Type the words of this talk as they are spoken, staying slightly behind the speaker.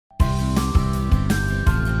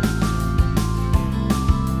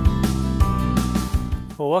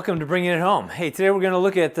Well, welcome to Bringing It Home. Hey, today we're going to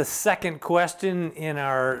look at the second question in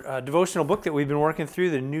our devotional book that we've been working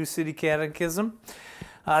through, the New City Catechism.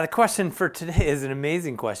 The question for today is an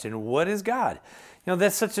amazing question. What is God? You know,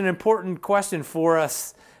 that's such an important question for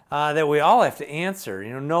us that we all have to answer.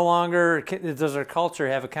 You know, no longer does our culture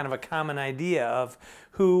have a kind of a common idea of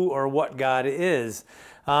who or what God is.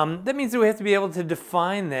 That means that we have to be able to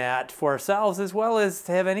define that for ourselves as well as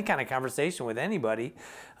to have any kind of conversation with anybody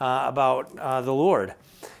about the Lord.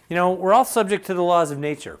 You know, we're all subject to the laws of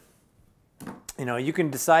nature. You know, you can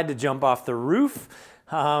decide to jump off the roof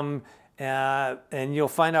and you'll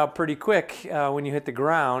find out pretty quick when you hit the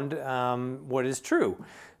ground what is true,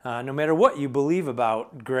 no matter what you believe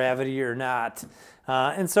about gravity or not.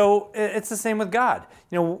 And so it's the same with God.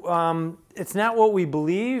 You know, it's not what we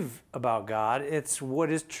believe about God, it's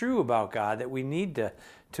what is true about God that we need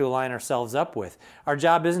to align ourselves up with. Our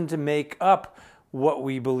job isn't to make up what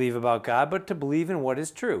we believe about God, but to believe in what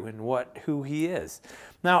is true and who He is.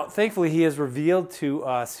 Now, thankfully, He has revealed to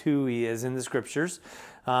us who He is in the Scriptures.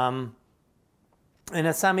 And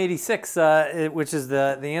in Psalm 86, which is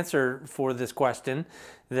the answer for this question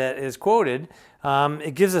that is quoted,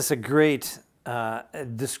 it gives us a great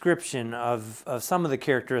description of some of the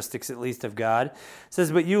characteristics, at least, of God. It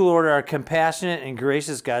says, "But you, Lord, are a compassionate and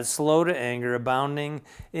gracious God, slow to anger, abounding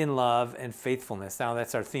in love and faithfulness." Now,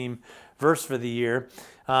 that's our theme verse for the year.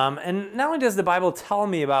 And not only does the Bible tell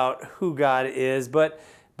me about who God is, but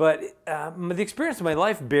the experience of my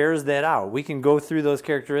life bears that out. We can go through those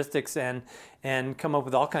characteristics and come up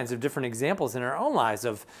with all kinds of different examples in our own lives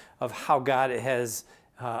of how God has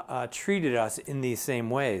treated us in these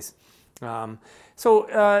same ways. So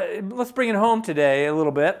let's bring it home today a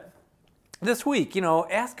little bit. This week, you know,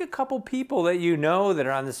 ask a couple people that you know that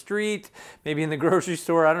are on the street, maybe in the grocery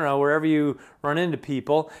store, I don't know, wherever you run into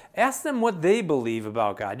people. Ask them what they believe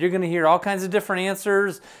about God. You're going to hear all kinds of different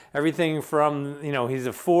answers, everything from, you know, He's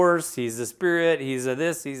a force, He's a spirit, He's a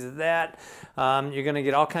this, He's a that. You're going to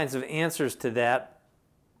get all kinds of answers to that.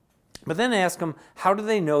 But then ask them, how do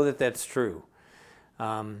they know that that's true?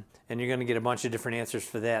 And you're going to get a bunch of different answers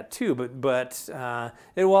for that too. But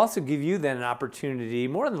it will also give you then an opportunity,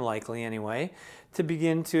 more than likely anyway, to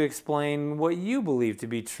begin to explain what you believe to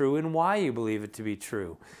be true and why you believe it to be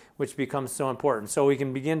true, which becomes so important. So we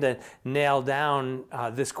can begin to nail down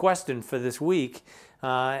this question for this week in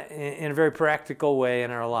a very practical way in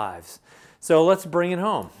our lives. So let's bring it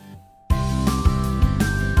home.